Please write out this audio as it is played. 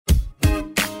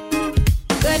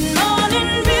Good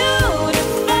morning,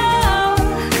 beautiful.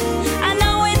 I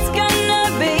know it's gonna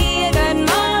be a good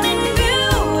morning,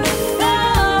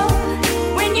 beautiful.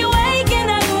 When you're waking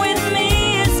up with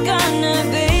me, it's gonna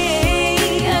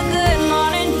be a good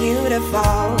morning,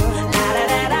 beautiful.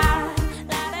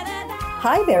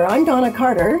 Hi there, I'm Donna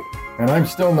Carter. And I'm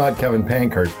still not Kevin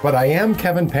Pankhurst, but I am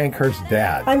Kevin Pankhurst's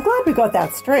dad. I'm glad we got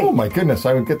that straight. Oh my goodness,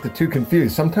 I would get the two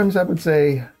confused. Sometimes I would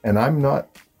say, and I'm not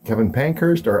Kevin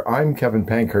Pankhurst, or I'm Kevin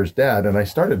Pankhurst's dad, and I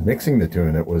started mixing the two,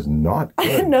 and it was not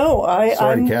good. No,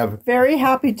 I'm Kev. very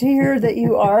happy to hear that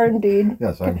you are indeed.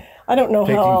 Yes, I'm I don't know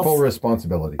taking how else. full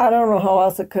responsibility. I don't know how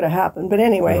else it could have happened, but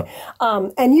anyway.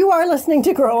 And you are listening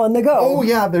to Grow on the Go. Oh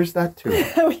yeah, there's that too.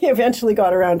 We eventually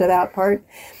got around to that part.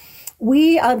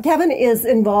 Kevin is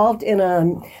involved in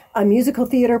a musical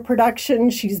theater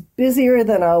production. She's busier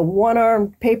than a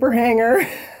one-armed paper hanger.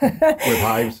 With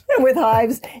hives. With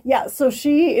hives. Yeah, so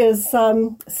she is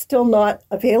still not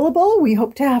available. We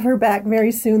hope to have her back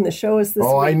very soon. The show is this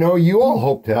week. I know you all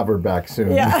hope to have her back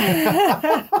soon.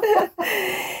 Yeah.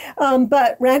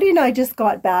 But Randy and I just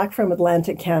got back from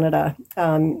Atlantic Canada.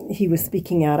 He was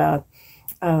speaking at a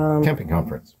Camping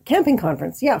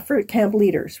conference. Yeah, for camp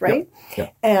leaders, right?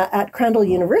 Yep. At Crandall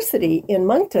University in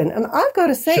Moncton. And I've got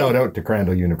to say... Shout out to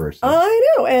Crandall University.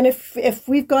 I know. And if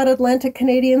we've got Atlantic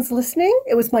Canadians listening,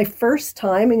 it was my first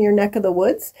time in your neck of the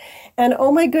woods. And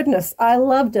oh my goodness, I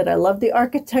loved it. I loved the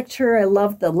architecture. I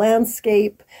loved the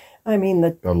landscape. I mean,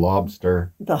 the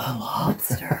lobster. The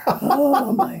lobster.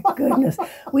 Oh my goodness.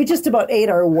 We just about ate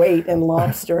our weight in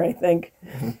lobster, I think.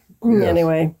 Yes.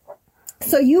 Anyway.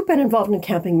 So you've been involved in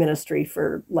camping ministry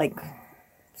for like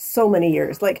so many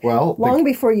years, long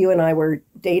before you and I were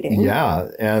dating. Yeah,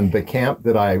 and the camp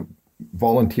that I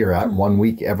volunteer at 1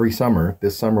 week every summer,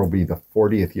 this summer will be the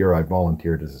 40th year I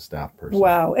volunteered as a staff person.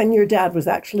 Wow, and your dad was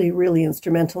actually really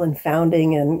instrumental in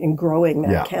founding and growing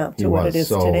that camp to what it is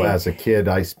today. So as a kid,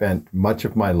 I spent much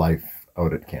of my life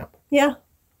out at camp. Yeah.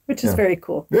 Which is very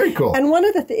cool. Very cool. And one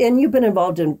of and you've been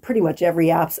involved in pretty much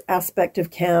every aspect of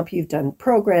camp. You've done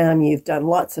program, you've done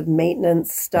lots of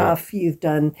maintenance stuff, you've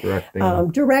done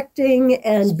directing,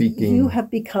 and speaking. You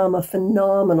have become a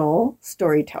phenomenal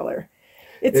storyteller.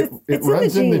 It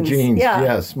runs in the genes. Yeah.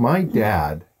 Yes, my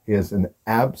dad is an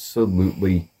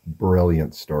absolutely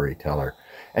brilliant storyteller,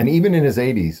 and even in his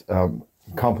 80s.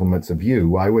 Compliments of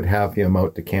you, I would have him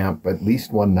out to camp at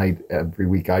least one night every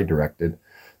week I directed,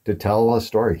 to tell a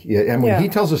story. And when he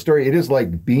tells a story, it is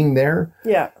like being there.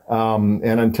 Yeah. And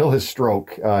until his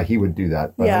stroke, he would do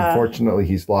that. But unfortunately,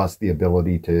 he's lost the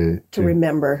ability to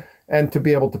remember. And to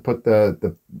be able to put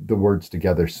the words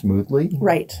together smoothly.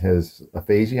 Right. His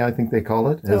aphasia, I think they call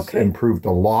it, has improved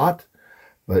a lot.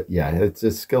 But yeah, it's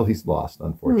a skill he's lost,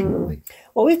 unfortunately.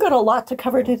 Well, we've got a lot to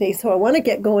cover today, so I want to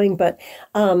get going. But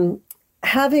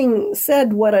having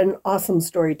said what an awesome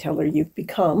storyteller you've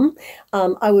become,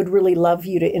 I would really love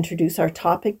you to introduce our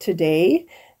topic today,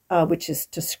 which is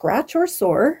to scratch or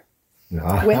soar. You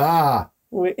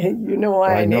know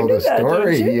why I know named the that,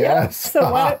 story, don't you? yes.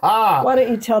 So why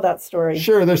don't you tell that story?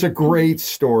 Sure. There's a great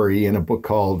story in a book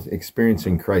called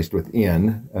Experiencing Christ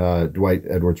Within. Dwight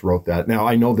Edwards wrote that. Now,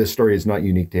 I know this story is not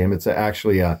unique to him. It's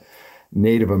actually a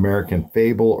Native American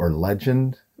fable or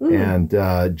legend. And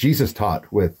Jesus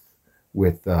taught with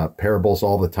parables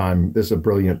all the time. This is a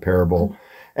brilliant parable.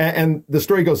 And the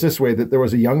story goes this way, that there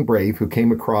was a young brave who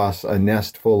came across a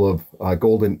nest full of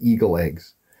golden eagle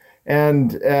eggs.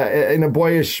 And in a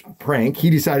boyish prank, he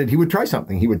decided he would try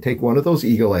something. He would take one of those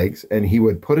eagle eggs and he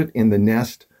would put it in the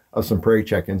nest of some prairie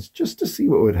chickens just to see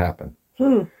what would happen.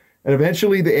 And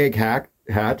eventually the egg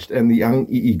hatched and the young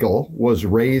eagle was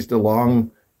raised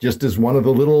along just as one of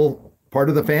the little part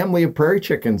of the family of prairie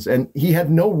chickens. And he had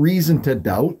no reason to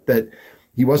doubt that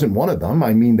he wasn't one of them.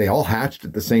 I mean, they all hatched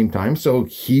at the same time. So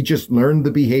he just learned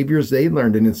the behaviors they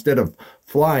learned. And instead of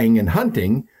flying and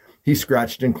hunting, he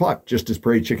scratched and clucked, just as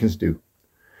prairie chickens do.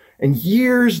 And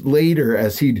years later,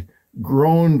 as he'd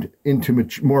grown into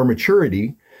more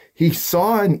maturity, he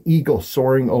saw an eagle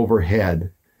soaring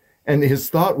overhead. And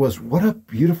his thought was, what a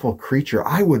beautiful creature.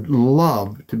 I would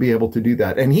love to be able to do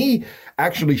that. And he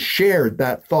actually shared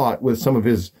that thought with some of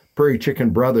his prairie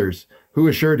chicken brothers, who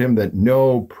assured him that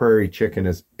no prairie chicken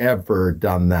has ever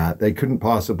done that. They couldn't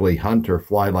possibly hunt or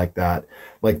fly like that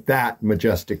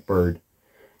majestic bird.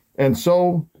 And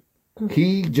so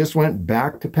he just went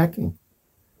back to pecking,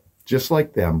 just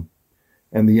like them.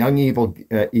 And the young eagle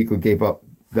gave up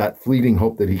that fleeting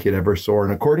hope that he could ever soar.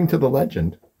 And according to the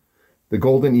legend, the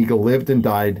golden eagle lived and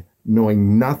died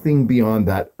knowing nothing beyond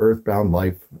that earthbound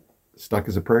life, stuck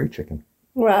as a prairie chicken.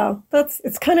 Wow,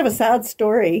 it's kind of a sad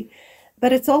story.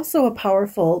 But it's also a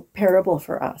powerful parable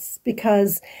for us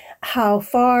because how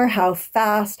far, how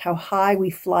fast, how high we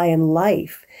fly in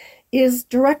life is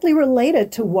directly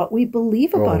related to what we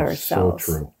believe about ourselves.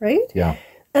 So true. Right? Yeah.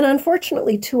 And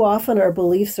unfortunately, too often our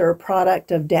beliefs are a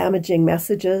product of damaging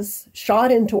messages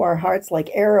shot into our hearts like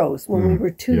arrows when we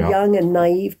were too young and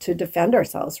naive to defend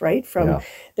ourselves, right, from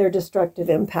their destructive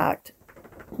impact.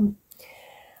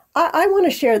 I want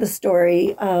to share the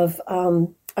story of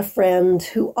a friend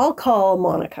who I'll call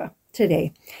Monica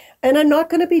today. And I'm not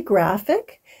going to be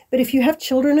graphic, but if you have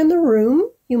children in the room,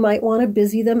 you might want to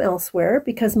busy them elsewhere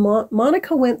because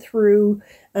Monica went through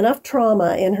enough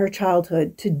trauma in her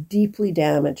childhood to deeply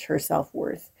damage her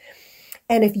self-worth.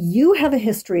 And if you have a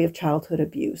history of childhood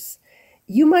abuse,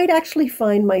 you might actually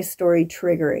find my story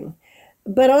triggering.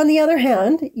 But on the other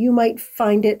hand, you might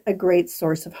find it a great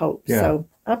source of hope. Yeah. So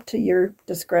up to your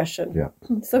discretion.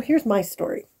 Yeah. So here's my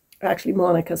story, actually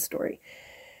Monica's story.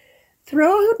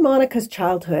 Throughout Monica's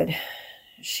childhood,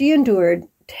 she endured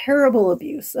terrible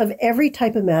abuse of every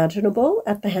type imaginable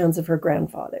at the hands of her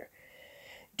grandfather.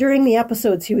 During the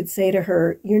episodes, he would say to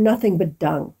her, "You're nothing but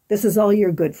dung. This is all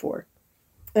you're good for."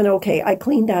 And okay, I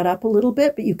cleaned that up a little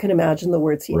bit, but you can imagine the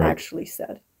words he actually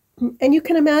said. And you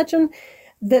can imagine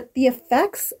that the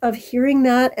effects of hearing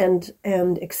that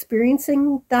and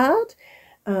experiencing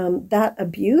that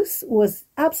abuse was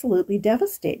absolutely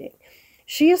devastating.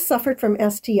 She has suffered from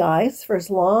STIs for as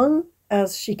long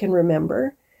as she can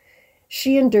remember.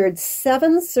 She endured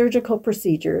 7 surgical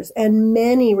procedures and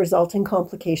many resulting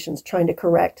complications trying to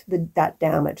correct that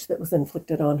damage that was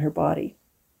inflicted on her body.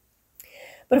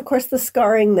 But of course, the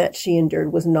scarring that she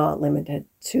endured was not limited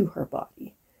to her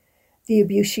body. The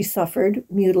abuse she suffered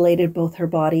mutilated both her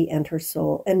body and her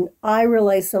soul. And I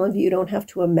realize some of you don't have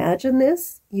to imagine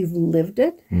this. You've lived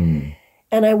it.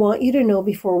 And I want you to know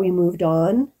before we moved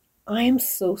on, I am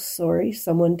so sorry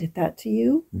someone did that to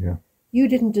you. Yeah. You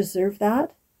didn't deserve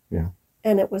that. Yeah.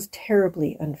 And it was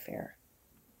terribly unfair.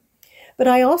 But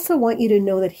I also want you to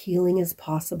know that healing is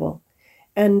possible.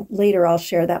 And later I'll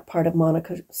share that part of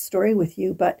Monica's story with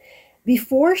you. But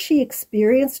before she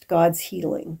experienced God's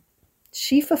healing,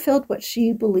 she fulfilled what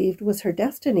she believed was her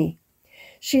destiny.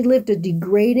 She lived a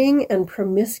degrading and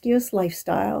promiscuous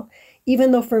lifestyle,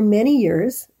 even though for many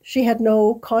years she had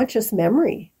no conscious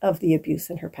memory of the abuse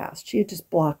in her past. She had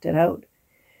just blocked it out.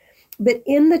 But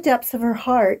in the depths of her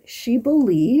heart, she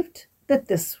believed that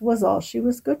this was all she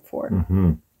was good for.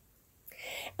 Mm-hmm.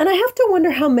 And I have to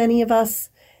wonder how many of us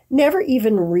never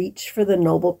even reach for the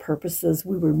noble purposes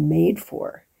we were made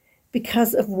for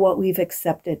because of what we've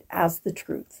accepted as the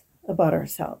truth about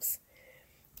ourselves.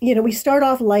 You know, we start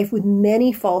off life with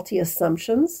many faulty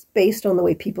assumptions based on the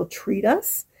way people treat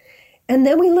us. And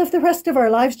then we live the rest of our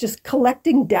lives just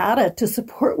collecting data to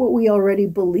support what we already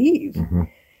believe. Mm-hmm.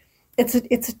 It's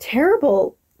a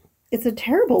terrible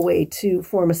way to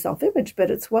form a self-image,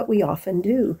 but it's what we often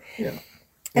do. Yeah.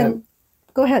 And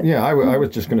go ahead. Yeah, I was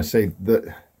just going to say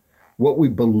that what we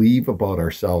believe about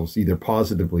ourselves, either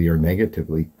positively or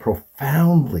negatively,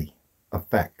 profoundly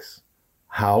affects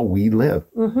how we live.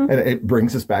 Mm-hmm. And it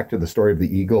brings us back to the story of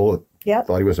the eagle. Yep.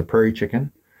 Thought he was a prairie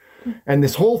chicken. And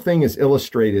this whole thing is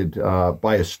illustrated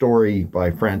by a story by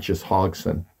Frances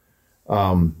Hodgson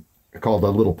called A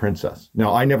Little Princess.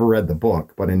 Now, I never read the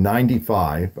book, but in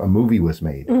 95, a movie was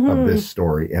made of this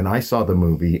story. And I saw the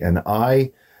movie, and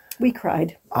we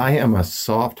cried. I am a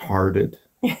soft-hearted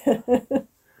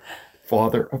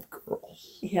father of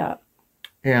girls. Yeah.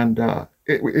 And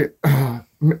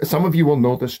some of you will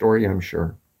know the story, I'm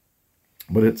sure.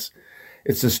 But it's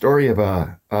the story of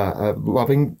a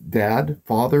loving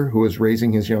father who was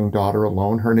raising his young daughter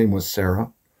alone. Her name was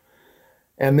Sarah.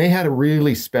 And they had a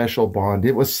really special bond.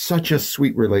 It was such a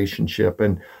sweet relationship.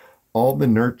 And all the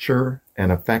nurture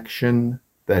and affection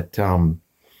that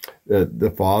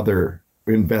the father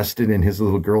invested in his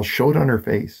little girl showed on her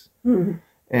face. Mm-hmm.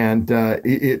 And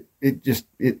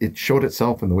it showed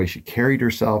itself in the way she carried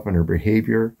herself and her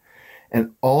behavior.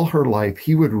 And all her life,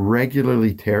 he would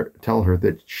regularly tell her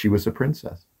that she was a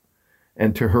princess.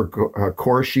 And to her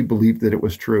core, she believed that it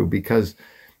was true because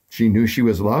she knew she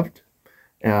was loved.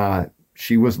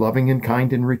 She was loving and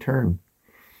kind in return.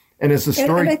 And as the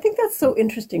story... And I think that's so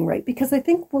interesting, right? Because I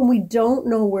think when we don't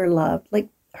know we're loved, like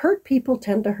hurt people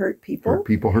tend to hurt people. Hurt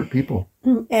people hurt people.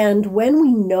 And when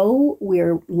we know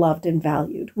we're loved and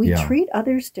valued, we treat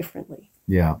others differently.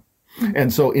 Yeah.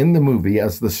 And so in the movie,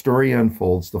 as the story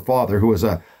unfolds, the father, who was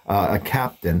a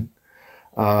captain,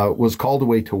 was called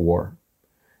away to war.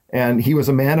 And he was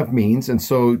a man of means. And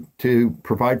so to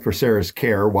provide for Sarah's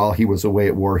care while he was away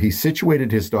at war, he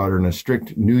situated his daughter in a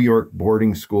strict New York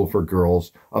boarding school for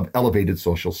girls of elevated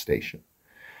social station.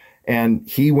 And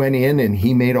he went in and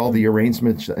he made all the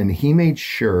arrangements, and he made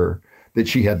sure that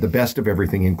she had the best of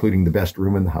everything, including the best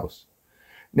room in the house.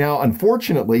 Now,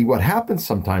 unfortunately, what happens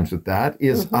sometimes with that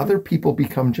is other people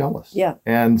become jealous. Yeah.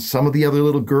 And some of the other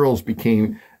little girls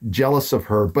became jealous of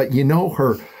her. But you know,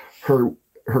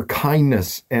 her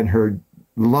kindness and her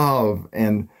love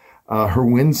and her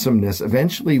winsomeness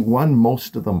eventually won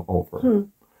most of them over.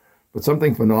 But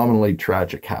something phenomenally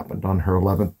tragic happened on her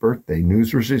 11th birthday.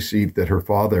 News was received that her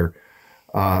father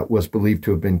was believed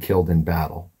to have been killed in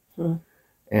battle.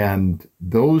 And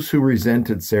those who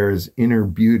resented Sarah's inner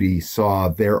beauty saw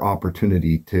their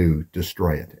opportunity to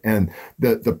destroy it. And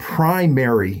the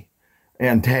primary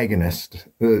antagonist,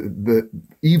 the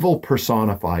evil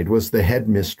personified, was the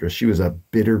headmistress. She was a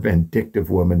bitter, vindictive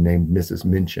woman named Mrs.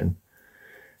 Minchin,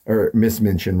 or Miss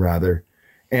Minchin, rather.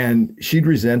 And she'd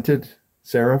resented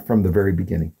Sarah from the very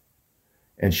beginning.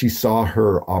 And she saw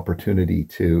her opportunity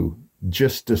to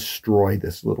just destroy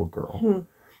this little girl.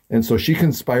 And so she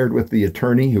conspired with the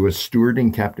attorney who was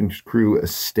stewarding Captain Crew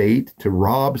estate to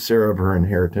rob Sarah of her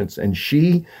inheritance. And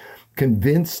she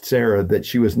convinced Sarah that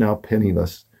she was now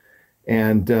penniless.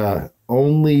 And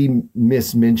only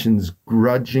Miss Minchin's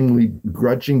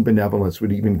grudging benevolence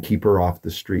would even keep her off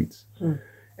the streets.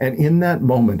 And in that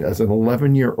moment, as an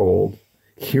 11-year-old,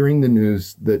 hearing the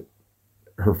news that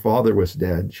her father was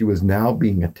dead, she was now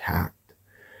being attacked.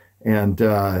 And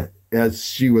as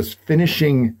she was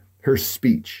finishing her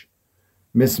speech,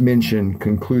 Miss Minchin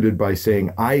concluded by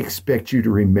saying, "I expect you to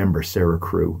remember, Sarah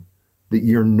Crew, that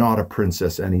you're not a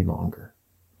princess any longer."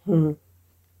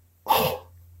 Oh.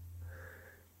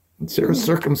 And Sarah's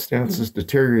circumstances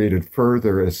deteriorated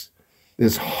further as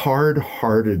this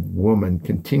hard-hearted woman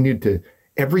continued to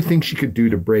everything she could do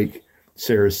to break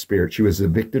Sarah's spirit. She was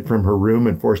evicted from her room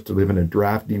and forced to live in a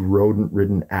drafty,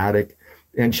 rodent-ridden attic,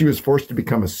 and she was forced to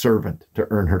become a servant to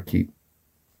earn her keep.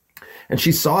 And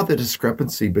she saw the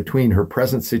discrepancy between her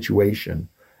present situation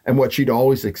and what she'd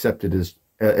always accepted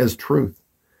as truth.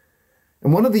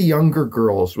 And one of the younger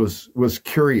girls was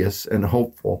curious and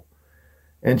hopeful.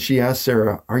 And she asked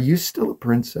Sarah, "Are you still a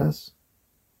princess?"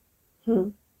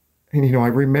 And, I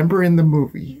remember in the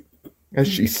movie, as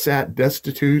she sat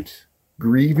destitute,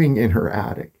 grieving in her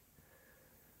attic,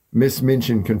 Miss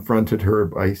Minchin confronted her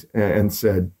and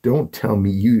said, "Don't tell me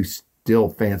you still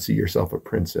fancy yourself a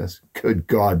princess. Good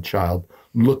God, child,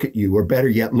 look at you, or better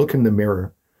yet, look in the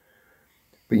mirror."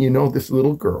 But this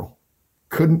little girl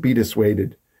couldn't be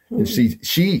dissuaded. And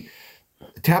she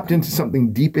tapped into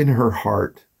something deep in her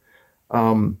heart.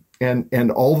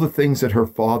 And all the things that her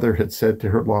father had said to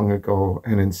her long ago,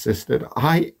 and insisted,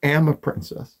 "I am a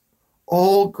princess.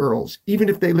 All girls, even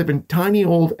if they live in tiny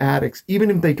old attics,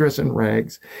 even if they dress in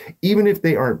rags, even if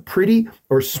they aren't pretty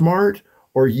or smart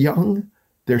or young,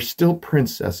 they're still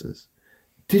princesses.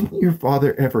 Didn't your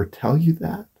father ever tell you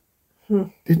that?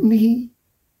 Didn't he?"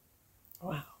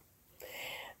 Wow.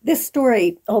 This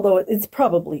story, although it's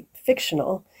probably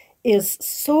fictional, is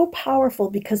so powerful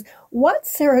because what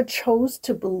Sarah chose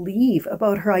to believe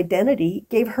about her identity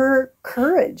gave her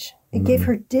courage. It gave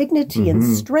her dignity and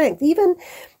strength, even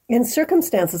in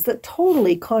circumstances that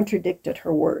totally contradicted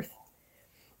her worth.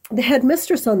 The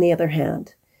headmistress, on the other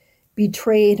hand,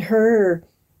 betrayed her,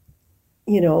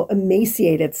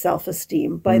 emaciated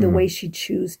self-esteem by the way she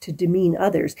chose to demean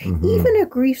others, even a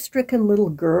grief-stricken little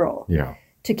girl,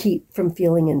 to keep from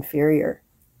feeling inferior.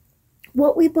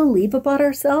 What we believe about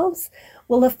ourselves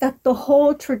will affect the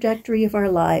whole trajectory of our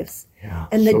lives. Yeah,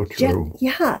 and so true.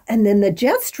 And then the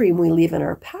jet stream we leave in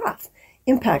our path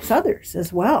impacts others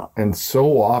as well. And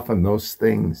so often those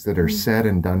things that are said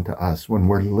and done to us when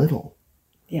we're little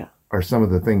are some of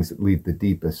the things that leave the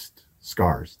deepest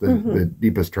scars, the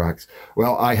deepest tracks.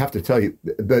 Well, I have to tell you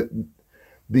that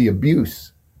the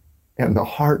abuse and the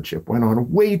hardship went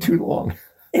on way too long.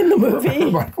 In the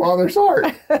movie. My father's heart.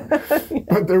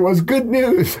 But there was good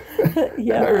news.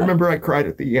 And I remember I cried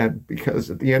at the end because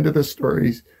at the end of the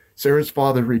stories, Sarah's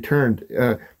father returned.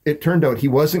 It turned out he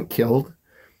wasn't killed.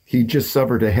 He just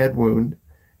suffered a head wound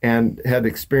and had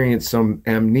experienced some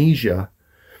amnesia.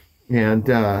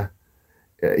 And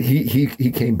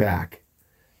he came back.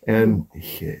 And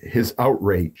his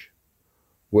outrage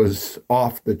was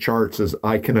off the charts, as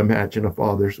I can imagine a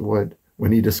father's would,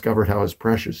 when he discovered how his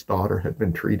precious daughter had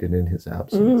been treated in his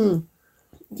absence.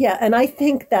 Yeah, and I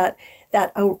think that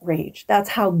outrage, that's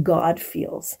how God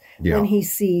feels when he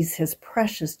sees his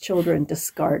precious children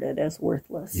discarded as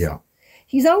worthless. Yeah.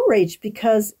 He's outraged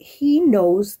because he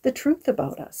knows the truth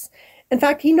about us. In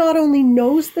fact, he not only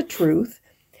knows the truth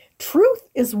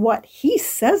is what he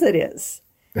says it is.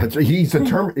 He's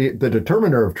the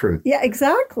determiner of truth. Yeah,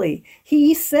 exactly.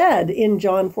 He said in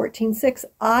John 14:6,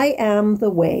 I am the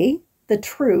way, the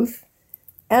truth,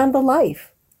 and the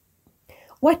life.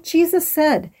 What Jesus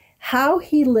said, how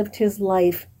he lived his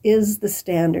life is the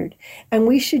standard. And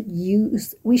we should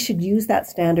use that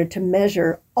standard to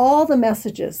measure all the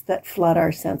messages that flood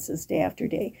our senses day after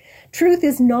day. Truth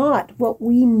is not what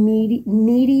we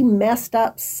needy, messed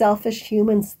up, selfish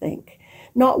humans think.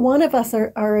 Not one of us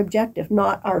are objective,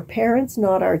 not our parents,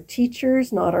 not our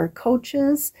teachers, not our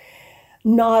coaches,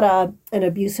 not an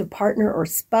abusive partner or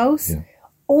spouse. Yeah.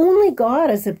 Only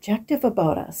God is objective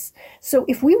about us. So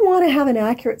if we want to have an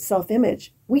accurate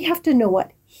self-image, we have to know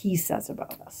what he says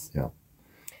about us. Yeah.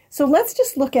 So let's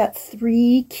just look at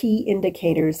 3 key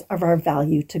indicators of our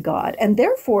value to God and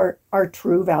therefore our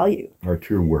true value. Our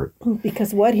true worth.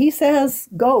 Because what he says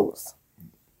goes.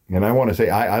 And I want to say,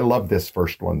 I love this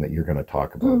first one that you're going to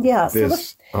talk about. Yeah.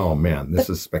 This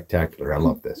is spectacular. I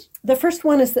love this. The first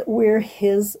one is that we're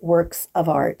his works of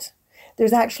art.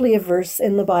 There's actually a verse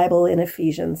in the Bible in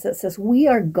Ephesians that says, we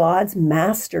are God's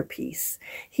masterpiece.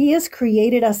 He has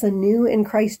created us anew in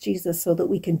Christ Jesus so that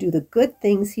we can do the good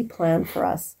things he planned for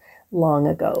us long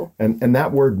ago. And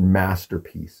that word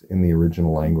masterpiece in the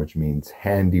original language means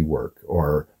handiwork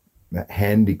or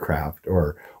handicraft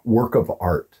or work of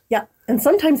art. Yeah. And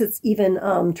sometimes it's even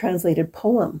translated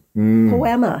poem.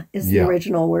 Poema is the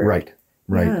original word.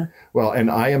 Right. Yeah. Well, and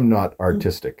I am not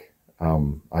artistic.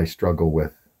 I struggle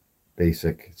with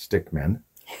basic stick men,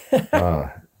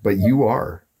 but you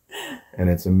are. And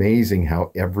it's amazing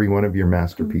how every one of your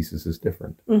masterpieces is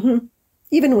different. Mm-hmm.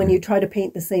 Even when you try to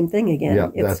paint the same thing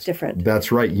again, it's different.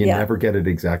 That's right. You never get it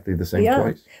exactly the same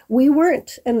twice. We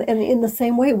weren't. And in the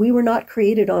same way, we were not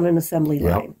created on an assembly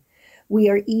line. We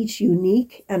are each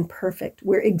unique and perfect.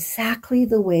 We're exactly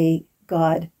the way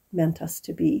God meant us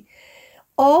to be.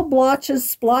 All blotches,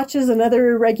 splotches, and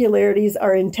other irregularities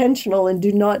are intentional and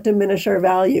do not diminish our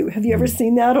value. Have you ever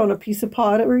seen that on a piece of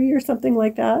pottery or something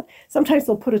like that? Sometimes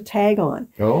they'll put a tag on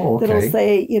that'll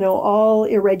say, all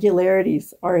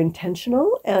irregularities are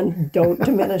intentional and don't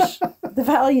diminish the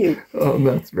value. Oh,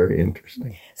 that's very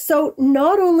interesting. So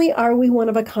not only are we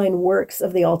one-of-a-kind works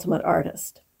of the ultimate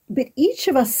artist, but each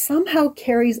of us somehow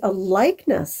carries a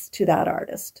likeness to that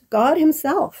artist, God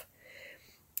himself.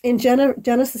 In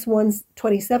Genesis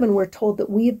 1:27, we're told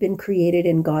that we have been created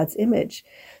in God's image.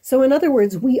 So in other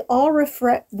words, we all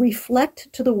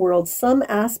reflect to the world some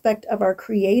aspect of our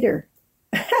Creator.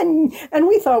 And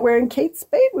we thought wearing Kate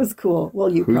Spade was cool.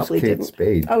 Well, you probably didn't. Who's Kate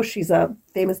Spade? Oh, she's a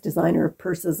famous designer of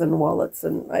purses and wallets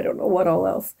and I don't know what all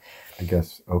else. I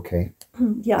guess, okay.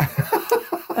 Yeah.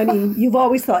 I mean, you've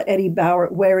always thought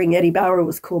wearing Eddie Bauer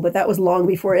was cool, but that was long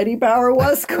before Eddie Bauer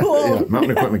was cool. Yeah,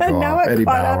 Mountain Equipment Co-op, now it Eddie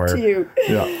caught Bauer. up to you.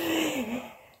 Yeah.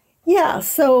 Yeah.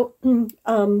 So,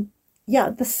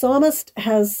 the psalmist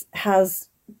has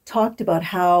talked about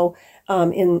how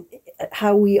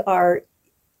how we are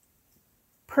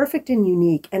perfect and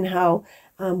unique, and how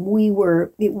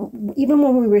even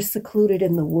when we were secluded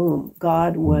in the womb,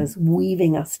 God was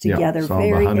weaving us together. Psalm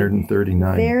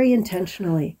 139. Very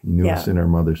intentionally. He knew us in our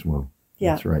mother's womb.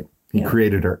 Yeah. That's right. He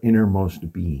created our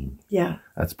innermost being. Yeah.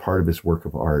 That's part of his work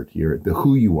of art. You're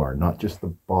who you are, not just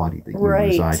the body that you're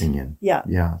residing in. Yeah.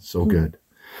 Yeah. So good.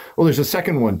 Well, there's a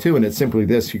second one too, and it's simply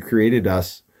this. He created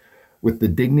us with the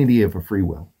dignity of a free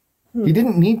will. He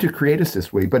didn't need to create us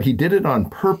this way, but he did it on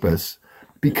purpose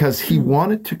because he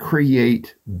wanted to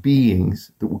create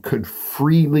beings that could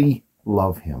freely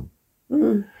love him.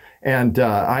 And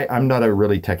I'm not a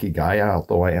really techie guy,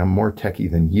 although I am more techie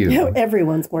than you.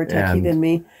 Everyone's more techie than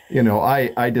me.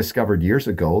 I discovered years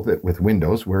ago that with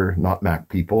Windows, we're not Mac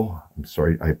people. I'm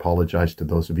sorry, I apologize to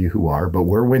those of you who are, but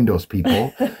we're Windows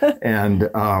people. And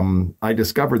I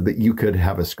discovered that you could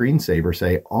have a screensaver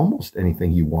say almost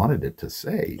anything you wanted it to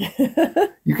say.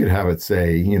 You could have it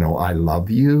say, I love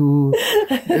you.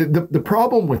 The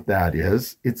problem with that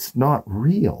is it's not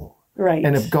real. Right.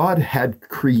 And if God had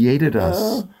created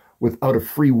us without a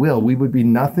free will, we would be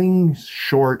nothing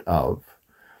short of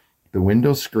the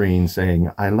Windows screen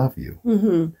saying, I love you.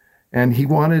 Mm-hmm. And he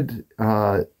wanted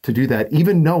to do that,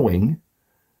 even knowing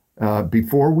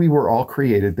before we were all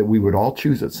created that we would all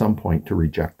choose at some point to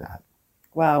reject that.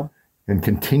 Wow. And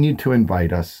continued to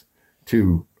invite us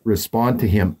to respond to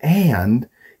him, and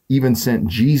even sent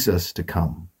Jesus to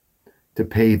come to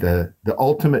pay the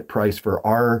ultimate price for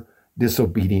our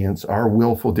disobedience, our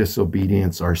willful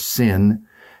disobedience, our sin,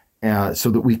 so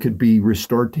that we could be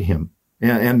restored to him.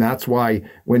 And that's why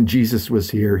when Jesus was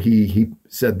here, he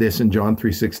said this in John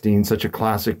 3:16, such a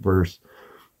classic verse,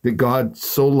 that God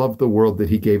so loved the world that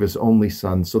he gave his only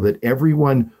son so that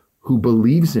everyone who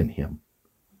believes in him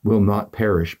will not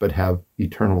perish, but have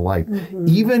eternal life. Mm-hmm.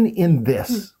 Even in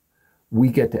this, we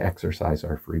get to exercise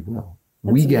our free will.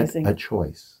 We get amazing. a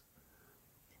choice.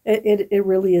 It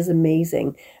really is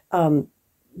amazing.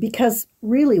 Because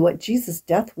really what Jesus'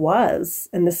 death was,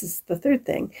 and this is the third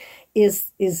thing,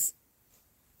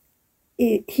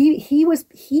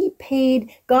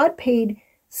 God paid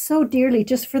so dearly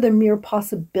just for the mere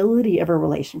possibility of a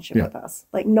relationship with us.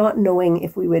 Like not knowing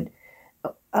if we would,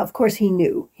 of course he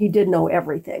knew, he did know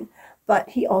everything, but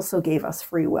he also gave us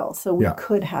free will. So we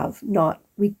could have not,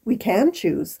 we can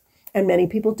choose. And many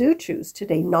people do choose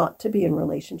today not to be in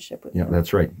relationship with him.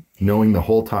 That's right. Knowing the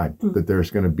whole time that there's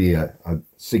going to be a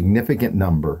significant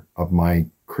number of my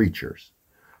creatures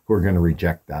who are going to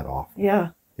reject that offer. Yeah.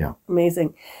 Yeah.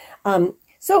 Amazing.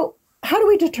 So how do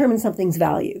we determine something's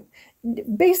value?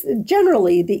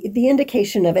 Generally, the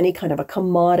indication of any kind of a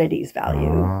commodity's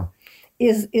value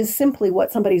is simply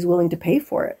what somebody's willing to pay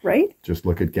for it, right? Just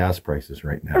look at gas prices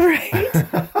right now. Right.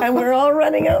 And we're all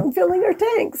running out and filling our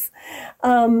tanks.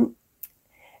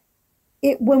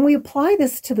 When we apply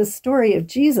this to the story of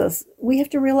Jesus, we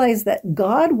have to realize that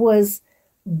God was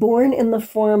born in the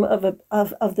form of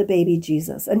the baby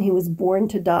Jesus, and he was born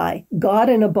to die. God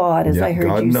in a bod, as I heard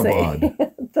God you in a say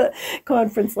at the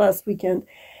conference last weekend.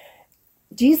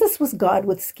 Jesus was God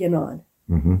with skin on.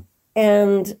 Mm-hmm.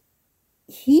 And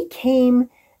he came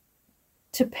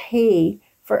to pay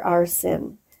for our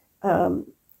sin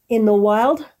in the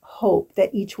wild hope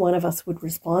that each one of us would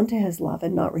respond to his love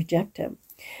and not reject him.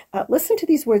 Listen to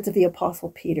these words of the Apostle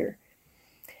Peter.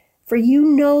 For you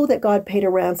know that God paid a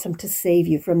ransom to save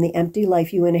you from the empty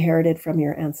life you inherited from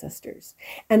your ancestors.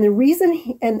 And the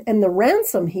reason and the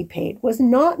ransom he paid was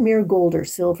not mere gold or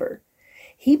silver.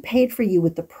 He paid for you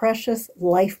with the precious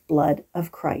lifeblood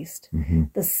of Christ,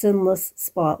 the sinless,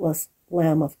 spotless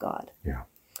Lamb of God. Yeah.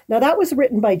 Now that was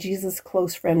written by Jesus'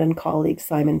 close friend and colleague,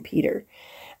 Simon Peter,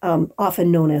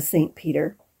 often known as St.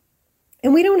 Peter.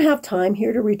 And we don't have time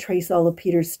here to retrace all of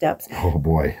Peter's steps. Oh,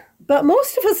 boy. But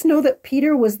most of us know that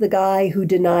Peter was the guy who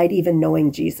denied even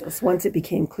knowing Jesus once it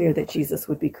became clear that Jesus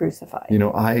would be crucified. You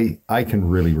know, I can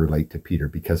really relate to Peter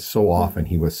because so often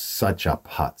he was such a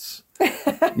putz.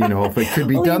 You know, if it could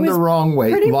be done the wrong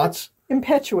way,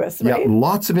 impetuous, right? Yeah,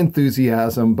 lots of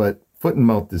enthusiasm, but foot and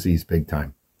mouth disease big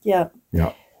time. Yeah.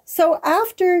 Yeah. So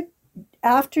after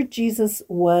Jesus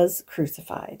was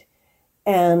crucified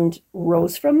and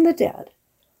rose from the dead,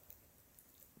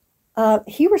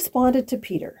 he responded to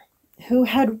Peter, who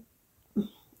had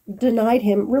denied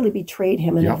him, really betrayed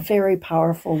him in a very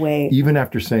powerful way. Even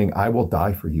after saying, I will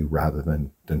die for you rather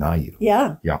than deny you.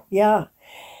 Yeah. Yeah. Yeah.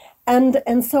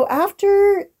 And so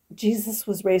after Jesus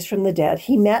was raised from the dead,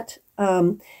 he met,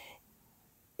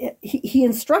 he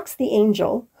instructs the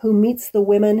angel who meets the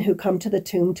women who come to the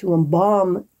tomb to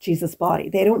embalm Jesus' body.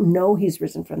 They don't know he's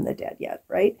risen from the dead yet,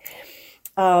 right?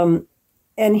 And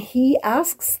he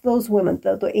asks those women,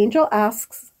 the angel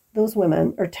asks those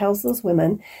women, or tells those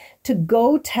women, to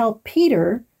go tell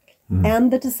Peter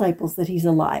and the disciples that he's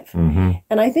alive. Mm-hmm.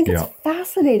 And I think it's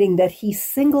fascinating that he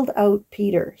singled out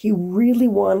Peter. He really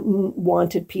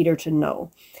wanted Peter to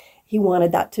know. He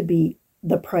wanted that to be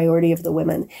the priority of the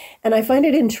women. And I find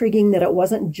it intriguing that it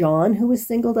wasn't John who was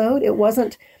singled out. It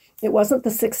wasn't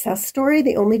the success story,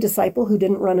 the only disciple who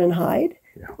didn't run and hide,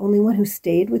 only one who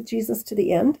stayed with Jesus to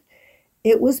the end.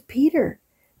 It was Peter,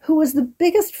 who was the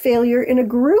biggest failure in a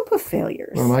group of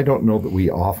failures. Well, I don't know that we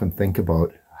often think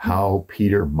about how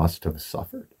Peter must have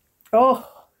suffered. Oh.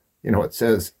 You know, it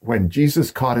says, when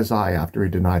Jesus caught his eye after he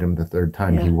denied him the third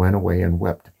time, he went away and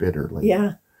wept bitterly.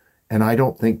 Yeah. And I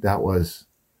don't think that was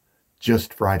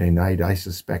just Friday night. I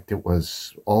suspect it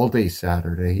was all day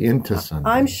Saturday into Sunday.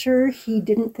 I'm sure he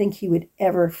didn't think he would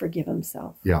ever forgive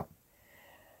himself. Yeah.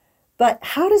 But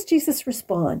how does Jesus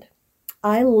respond?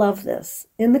 I love this.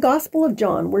 In the Gospel of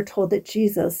John, we're told that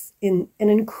Jesus, in an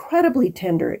incredibly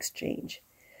tender exchange,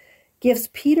 gives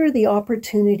Peter the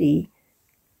opportunity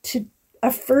to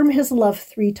affirm his love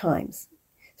 3 times.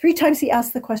 3 times he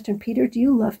asks the question, Peter, do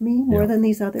you love me more than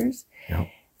these others? Yeah.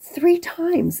 3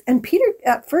 times. And Peter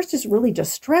at first is really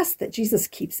distressed that Jesus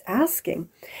keeps asking.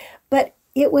 But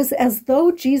it was as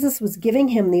though Jesus was giving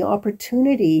him the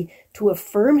opportunity to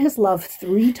affirm his love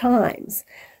 3 times,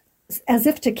 as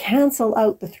if to cancel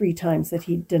out the 3 times that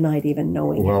he denied even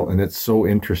knowing Well, him. and it's so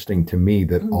interesting to me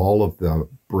that all of the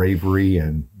bravery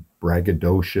and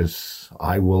braggadocious,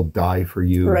 I will die for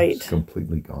you, is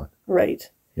completely gone. Right.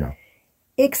 Yeah.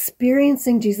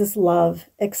 Experiencing Jesus' love,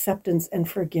 acceptance, and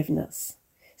forgiveness,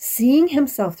 seeing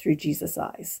himself through Jesus'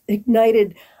 eyes,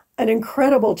 ignited an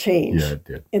incredible change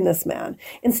in this man.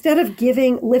 Instead of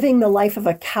living the life of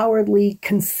a cowardly,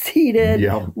 conceited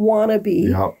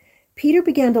wannabe, Peter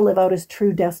began to live out his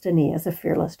true destiny as a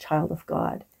fearless child of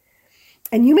God.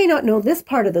 And you may not know this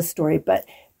part of the story, but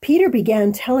Peter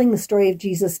began telling the story of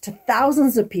Jesus to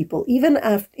thousands of people, even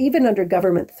under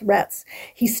government threats.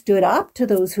 He stood up to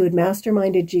those who had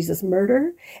masterminded Jesus'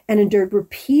 murder and endured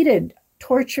repeated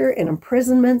torture and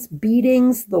imprisonments,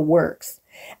 beatings, the works.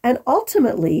 And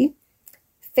ultimately,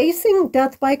 facing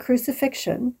death by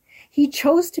crucifixion, he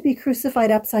chose to be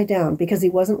crucified upside down because he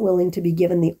wasn't willing to be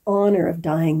given the honor of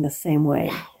dying the same way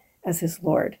as his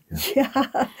Lord.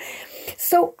 Yeah.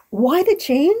 So why the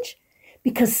change?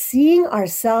 Because seeing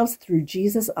ourselves through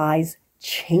Jesus' eyes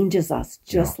changes us,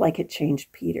 just like it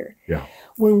changed Peter. Yeah.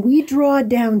 When we draw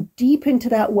down deep into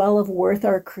that well of worth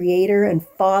our Creator and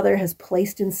Father has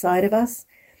placed inside of us,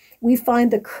 we find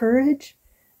the courage,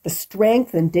 the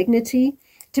strength, and dignity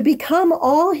to become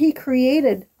all He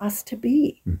created us to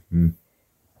be. Mm-hmm.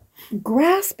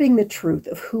 Grasping the truth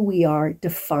of who we are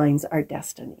defines our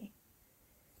destiny.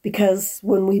 Because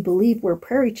when we believe we're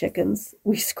prairie chickens,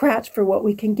 we scratch for what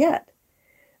we can get.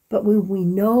 But when we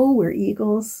know we're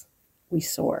eagles, we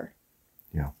soar.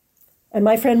 Yeah. And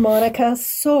my friend Monica,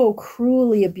 so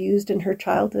cruelly abused in her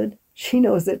childhood, she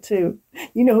knows it too.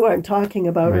 You know who I'm talking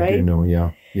about, right? I do know,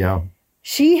 yeah. Yeah.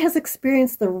 She has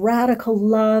experienced the radical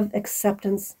love,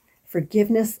 acceptance,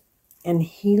 forgiveness, and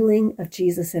healing of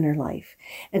Jesus in her life.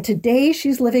 And today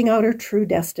she's living out her true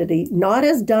destiny, not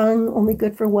as dung, only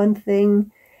good for one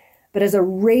thing, but as a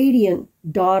radiant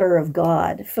daughter of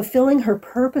God, fulfilling her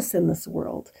purpose in this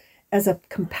world as a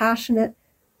compassionate,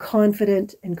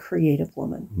 confident, and creative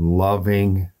woman.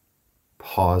 Loving,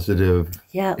 positive,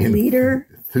 leader,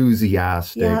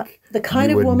 enthusiastic. Yeah, the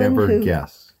kind you of would woman never who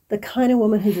guess. The kind of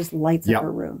woman who just lights up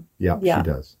her room. Yeah, she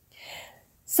does.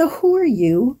 So who are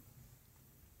you?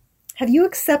 Have you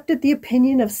accepted the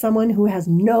opinion of someone who has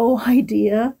no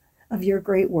idea of your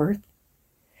great worth?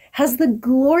 Has the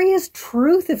glorious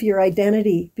truth of your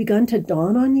identity begun to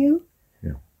dawn on you?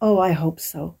 Yeah. Oh, I hope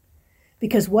so.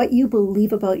 Because what you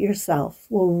believe about yourself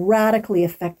will radically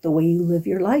affect the way you live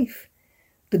your life.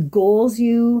 The goals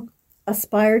you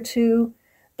aspire to,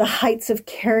 the heights of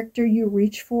character you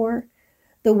reach for,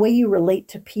 the way you relate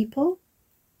to people,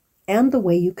 and the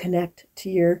way you connect to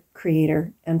your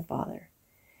Creator and Father.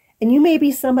 And you may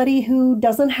be somebody who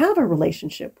doesn't have a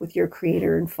relationship with your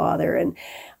Creator and Father. And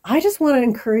I just want to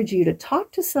encourage you to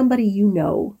talk to somebody you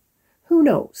know who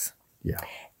knows. Yeah.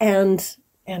 And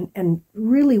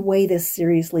really weigh this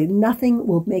seriously. Nothing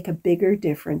will make a bigger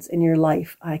difference in your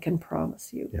life, I can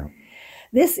promise you. Yeah.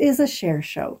 This is a share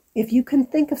show. If you can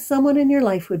think of someone in your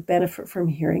life who would benefit from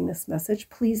hearing this message,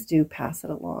 please do pass it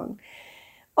along.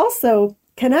 Also,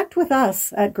 connect with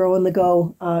us at Grow on the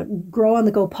Go. Grow on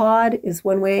the Go Pod is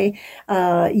one way.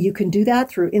 You can do that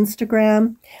through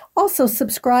Instagram. Also,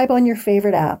 subscribe on your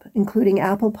favorite app, including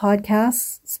Apple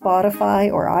Podcasts,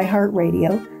 Spotify, or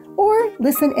iHeartRadio, or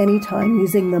listen anytime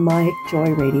using the My Joy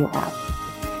Radio app.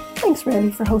 Thanks,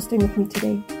 Randy, for hosting with me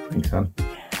today. Thanks, hon.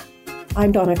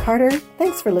 I'm Donna Carter.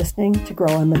 Thanks for listening to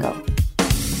Grow on the Go.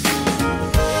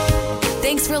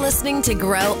 Thanks for listening to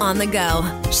Grow on the Go.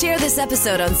 Share this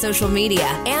episode on social media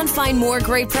and find more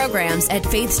great programs at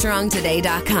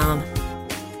faithstrongtoday.com.